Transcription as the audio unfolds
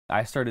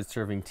I started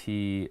serving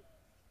tea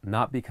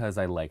not because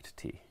I liked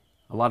tea.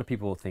 A lot of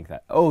people think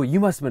that, oh,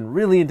 you must have been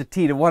really into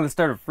tea to want to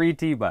start a free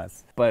tea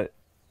bus. But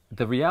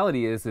the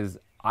reality is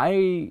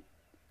I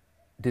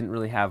didn't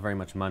really have very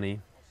much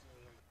money,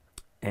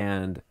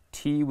 and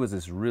tea was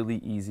this really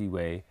easy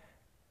way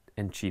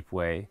and cheap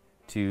way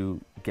to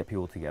get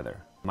people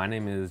together. My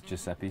name is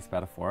Giuseppe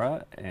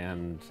Spadafora,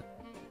 and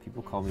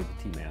people call me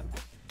the tea man.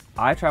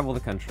 I travel the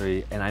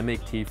country and I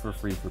make tea for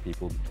free for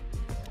people.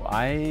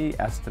 I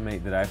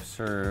estimate that I've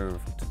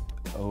served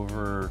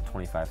over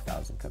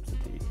 25,000 cups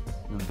of tea.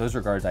 In those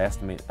regards, I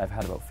estimate I've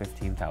had about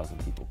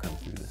 15,000 people come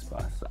through this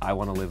bus. I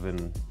want to live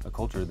in a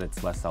culture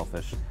that's less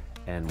selfish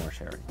and more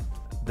sharing.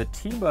 The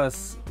tea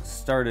bus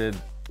started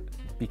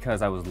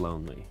because I was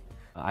lonely.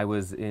 I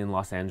was in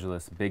Los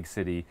Angeles, big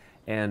city,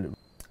 and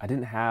I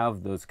didn't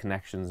have those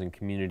connections and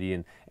community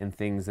and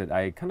things that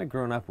I kind of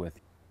grown up with.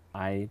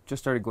 I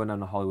just started going down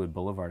to Hollywood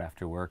Boulevard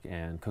after work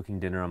and cooking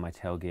dinner on my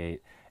tailgate,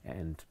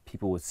 and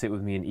people would sit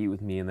with me and eat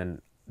with me, and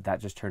then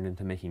that just turned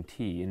into making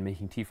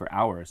tea for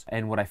hours.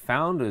 And what I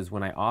found is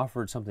when I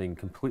offered something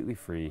completely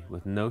free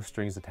with no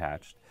strings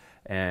attached,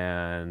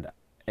 and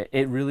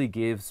it really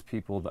gave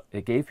people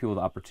the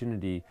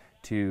opportunity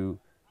to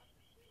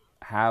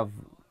have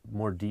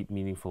more deep,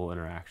 meaningful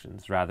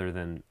interactions rather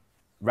than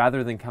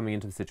coming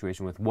into the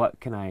situation with what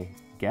can I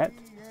get.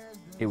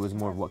 It was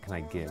more of what can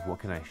I give, what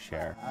can I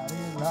share. I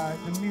didn't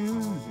like the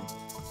music.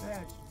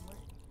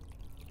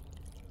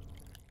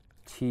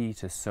 Tea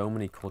to so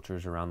many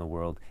cultures around the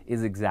world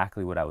is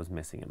exactly what I was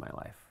missing in my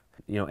life.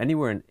 You know,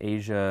 anywhere in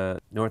Asia,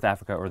 North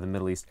Africa, or the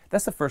Middle East,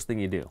 that's the first thing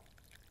you do,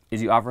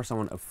 is you offer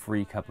someone a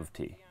free cup of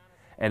tea.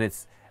 And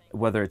it's,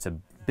 whether it's a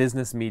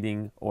business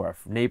meeting or a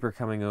neighbor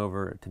coming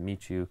over to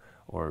meet you,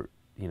 or,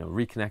 you know,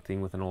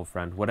 reconnecting with an old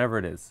friend, whatever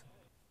it is,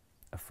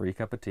 a free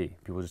cup of tea.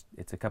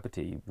 It's a cup of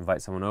tea. You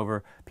invite someone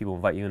over, people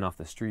invite you in off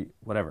the street,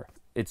 whatever.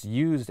 It's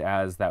used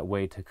as that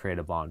way to create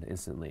a bond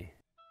instantly.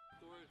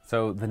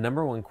 So the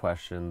number one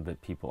question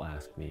that people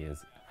ask me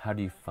is, how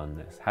do you fund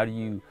this? How do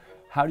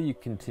you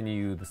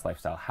continue this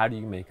lifestyle? How do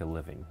you make a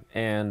living?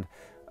 And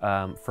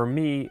for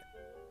me,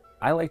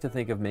 I like to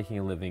think of making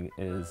a living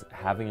as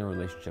having a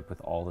relationship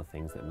with all the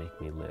things that make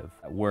me live.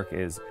 Work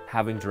is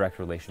having direct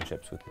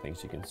relationships with the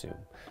things you consume.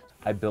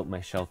 I built my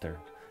shelter.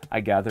 I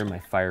gather my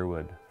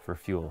firewood for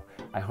fuel.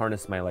 I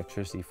harness my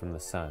electricity from the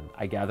sun.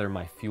 I gather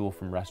my fuel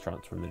from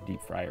restaurants, from their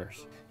deep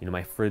fryers. You know,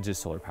 my fridge is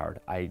solar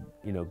powered. I,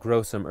 you know,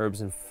 grow some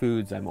herbs and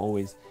foods. I'm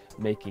always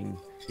making,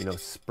 you know,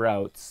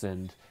 sprouts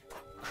and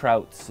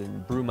krauts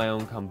and brew my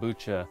own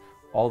kombucha,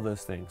 all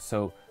those things.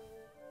 So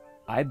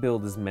I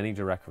build as many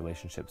direct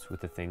relationships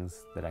with the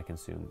things that I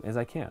consume as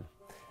I can.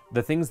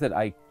 The things that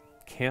I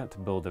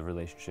can't build a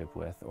relationship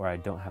with, or I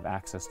don't have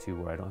access to,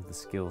 or I don't have the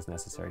skills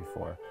necessary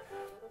for,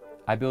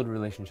 I build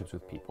relationships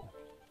with people.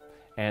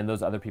 And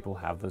those other people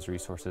have those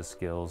resources,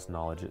 skills,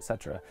 knowledge,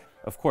 etc.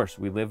 Of course,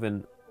 we live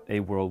in a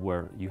world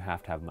where you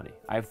have to have money.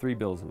 I have 3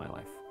 bills in my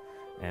life,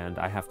 and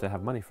I have to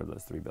have money for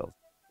those 3 bills.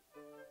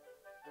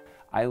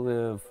 I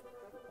live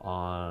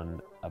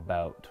on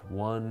about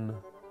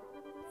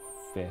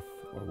 1/5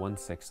 or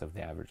 1/6 of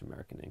the average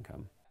American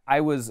income. I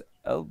was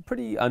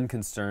pretty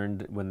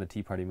unconcerned when the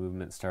Tea Party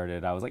movement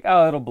started. I was like,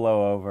 oh, it'll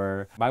blow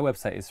over. My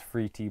website is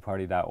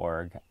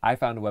freeteaparty.org. I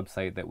found a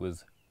website that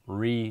was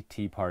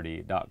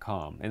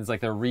reteaparty.com, and it's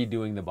like they're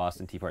redoing the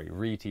Boston Tea Party,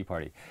 re-Tea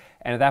Party.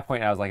 And at that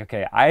point I was like,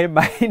 okay, I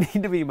might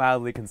need to be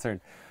mildly concerned.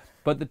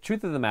 But the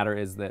truth of the matter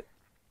is that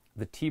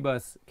the tea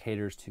bus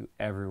caters to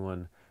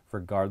everyone,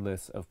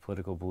 regardless of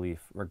political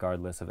belief,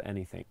 regardless of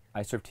anything.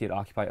 I served tea at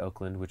Occupy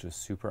Oakland, which was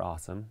super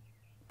awesome.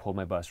 Pulled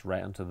my bus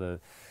right onto the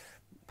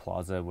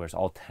plaza where it's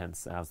all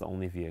tents, and I was the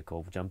only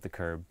vehicle, jumped the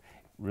curb,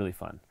 really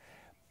fun.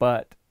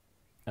 But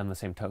on the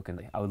same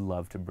token, I would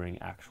love to bring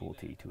actual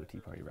tea to a Tea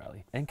Party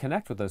rally and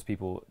connect with those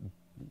people.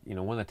 You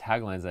know, one of the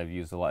taglines I've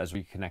used a lot is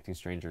reconnecting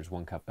strangers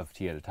 1 cup of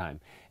tea at a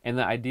time. And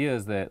the idea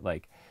is that,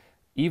 like,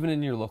 even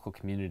in your local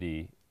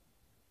community,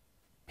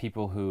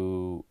 people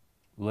who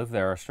live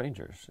there are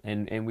strangers.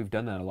 And we've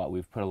done that a lot.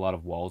 We've put a lot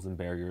of walls and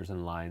barriers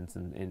and lines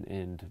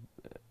and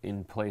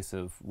in place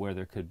of where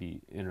there could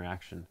be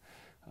interaction.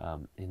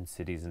 In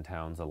cities and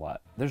towns a lot.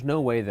 There's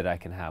no way that I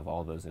can have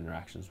all those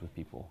interactions with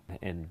people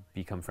and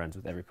become friends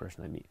with every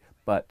person I meet.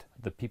 But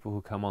the people who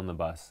come on the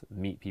bus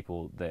meet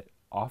people that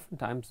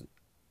oftentimes,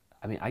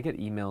 I mean, I get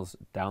emails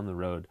down the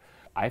road.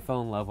 I fell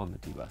in love on the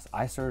tea bus.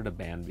 I started a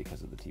band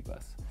because of the tea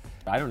bus.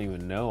 I don't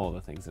even know all the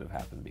things that have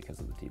happened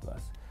because of the tea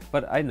bus.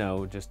 But I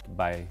know just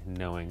by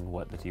knowing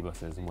what the tea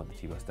bus is and what the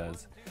tea bus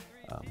does,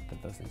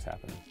 that those things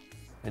happen.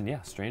 And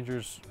yeah,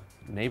 strangers,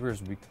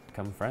 neighbors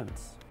become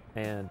friends.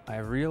 And I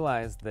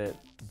realized that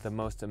the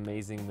most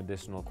amazing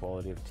medicinal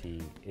quality of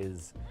tea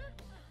is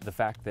the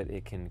fact that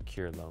it can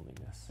cure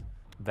loneliness.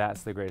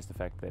 That's the greatest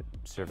effect that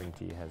serving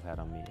tea has had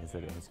on me, is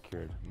that it has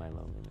cured my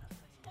loneliness.